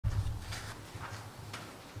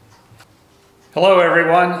Hello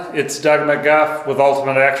everyone, it's Doug McGuff with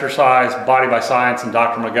Ultimate Exercise, Body by Science, and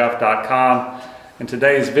drmcguff.com. In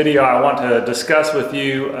today's video I want to discuss with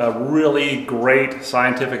you a really great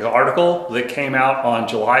scientific article that came out on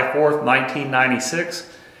July 4th, 1996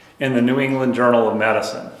 in the New England Journal of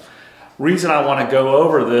Medicine. Reason I want to go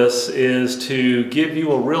over this is to give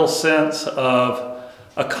you a real sense of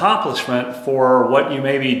accomplishment for what you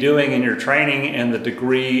may be doing in your training and the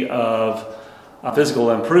degree of physical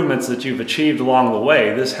improvements that you've achieved along the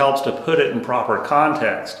way. This helps to put it in proper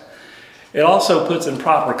context. It also puts in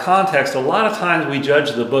proper context, a lot of times we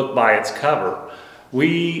judge the book by its cover.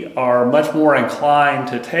 We are much more inclined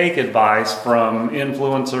to take advice from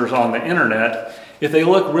influencers on the internet if they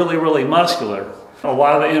look really muscular. A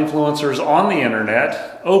lot of the influencers on the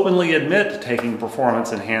internet openly admit to taking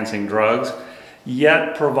performance-enhancing drugs,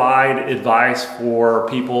 yet provide advice for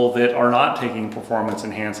people that are not taking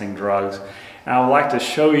performance-enhancing drugs. And I would like to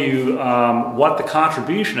show you what the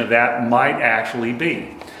contribution of that might actually be.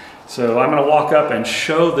 So I'm going to walk up and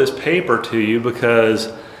show this paper to you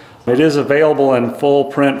because it is available in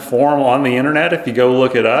full print form on the internet. If you go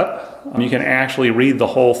look it up, you can actually read the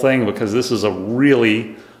whole thing because this is a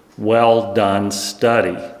really well done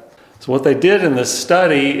study. So what they did in this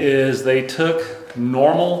study is they took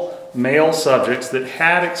normal male subjects that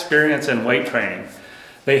had experience in weight training.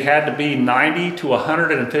 They had to be 90 to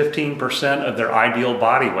 115% of their ideal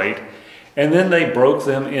body weight, and then they broke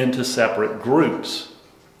them into separate groups.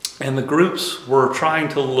 And the groups were trying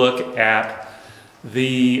to look at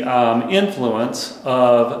the influence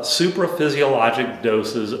of supraphysiologic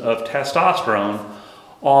doses of testosterone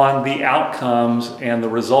on the outcomes and the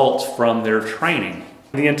results from their training.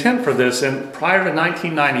 The intent for this, and prior to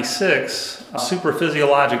 1996,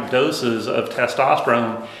 supraphysiologic doses of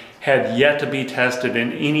testosterone had yet to be tested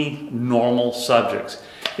in any normal subjects.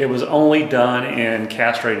 It was only done in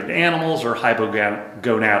castrated animals or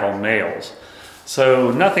hypogonadal males.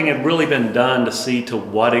 So nothing had really been done to see to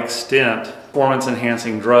what extent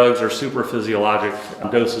performance-enhancing drugs or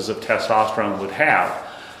supraphysiologic doses of testosterone would have.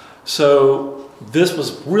 So this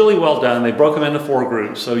was really well done. They broke them into 4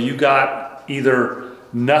 groups. So you got either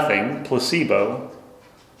nothing, placebo,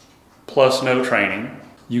 plus no training.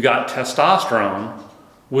 You got testosterone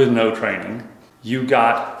with no training. You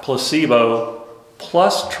got placebo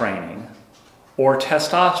plus training, or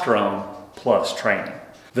testosterone plus training.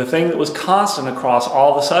 The thing that was constant across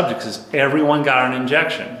all the subjects is everyone got an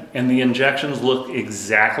injection, and the injections looked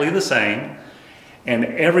exactly the same, and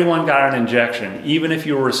everyone got an injection, even if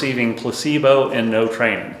you were receiving placebo and no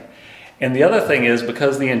training. And the other thing is,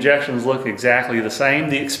 because the injections look exactly the same,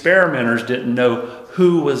 the experimenters didn't know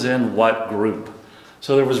who was in what group.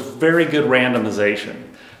 So there was very good randomization.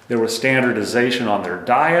 There was standardization on their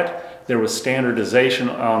diet. There was standardization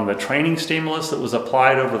on the training stimulus that was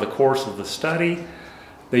applied over the course of the study.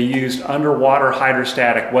 They used underwater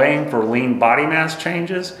hydrostatic weighing for lean body mass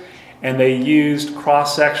changes, and they used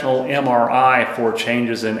cross-sectional MRI for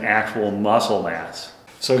changes in actual muscle mass.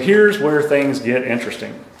 So here's where things get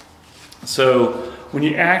interesting. So when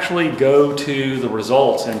you actually go to the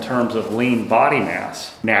results in terms of lean body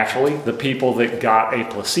mass, naturally, the people that got a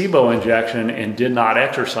placebo injection and did not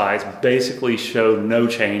exercise basically showed no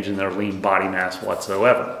change in their lean body mass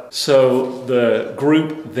whatsoever. So the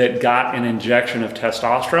group that got an injection of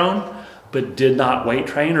testosterone but did not weight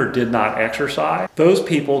train or did not exercise, those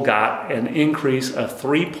people got an increase of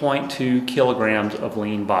 3.2 kilograms of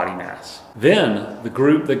lean body mass. Then the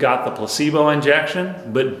group that got the placebo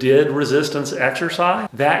injection but did resistance exercise,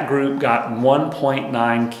 that group got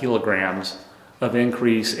 1.9 kilograms of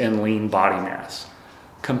increase in lean body mass,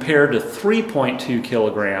 compared to 3.2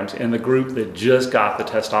 kilograms in the group that just got the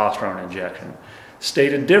testosterone injection.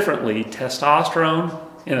 Stated differently, testosterone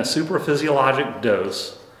in a supraphysiologic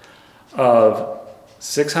dose of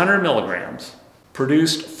 600 milligrams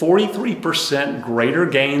produced 43% greater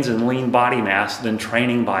gains in lean body mass than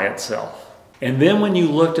training by itself. And then when you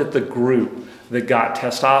looked at the group that got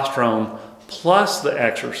testosterone plus the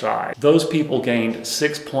exercise, those people gained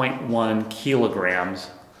 6.1 kilograms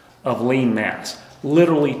of lean mass,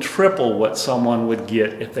 literally triple what someone would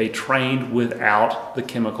get if they trained without the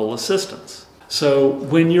chemical assistance. So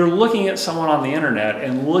when you're looking at someone on the internet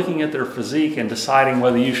and looking at their physique and deciding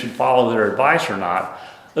whether you should follow their advice or not,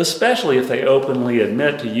 especially if they openly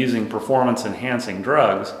admit to using performance-enhancing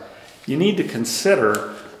drugs, you need to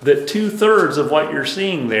consider that 2/3 of what you're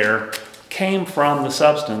seeing there came from the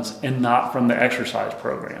substance and not from the exercise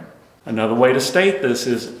program. Another way to state this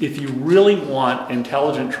is, if you really want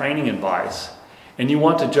intelligent training advice and you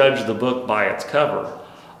want to judge the book by its cover,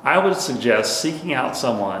 I would suggest seeking out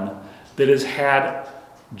someone that has had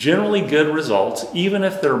generally good results, even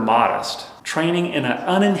if they're modest, training in an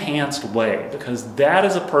unenhanced way, because that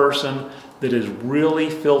is a person that has really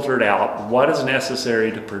filtered out what is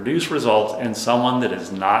necessary to produce results in someone that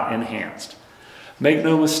is not enhanced. Make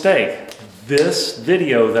no mistake, this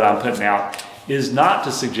video that I'm putting out is not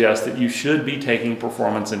to suggest that you should be taking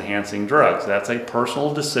performance enhancing drugs. That's a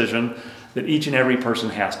personal decision that each and every person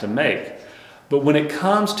has to make. But when it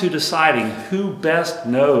comes to deciding who best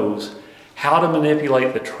knows how to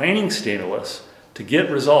manipulate the training stimulus to get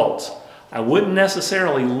results, I wouldn't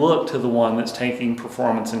necessarily look to the one that's taking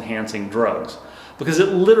performance enhancing drugs, because it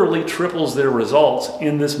literally triples their results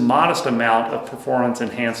in this modest amount of performance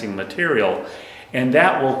enhancing material, and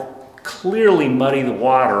that will clearly muddy the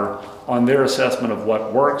water on their assessment of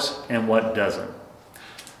what works and what doesn't.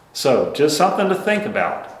 So just something to think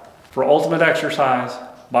about. For Ultimate Exercise,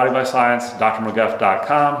 Body by Science,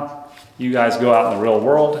 drmcguff.com. You guys go out in the real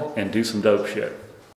world and do some dope shit.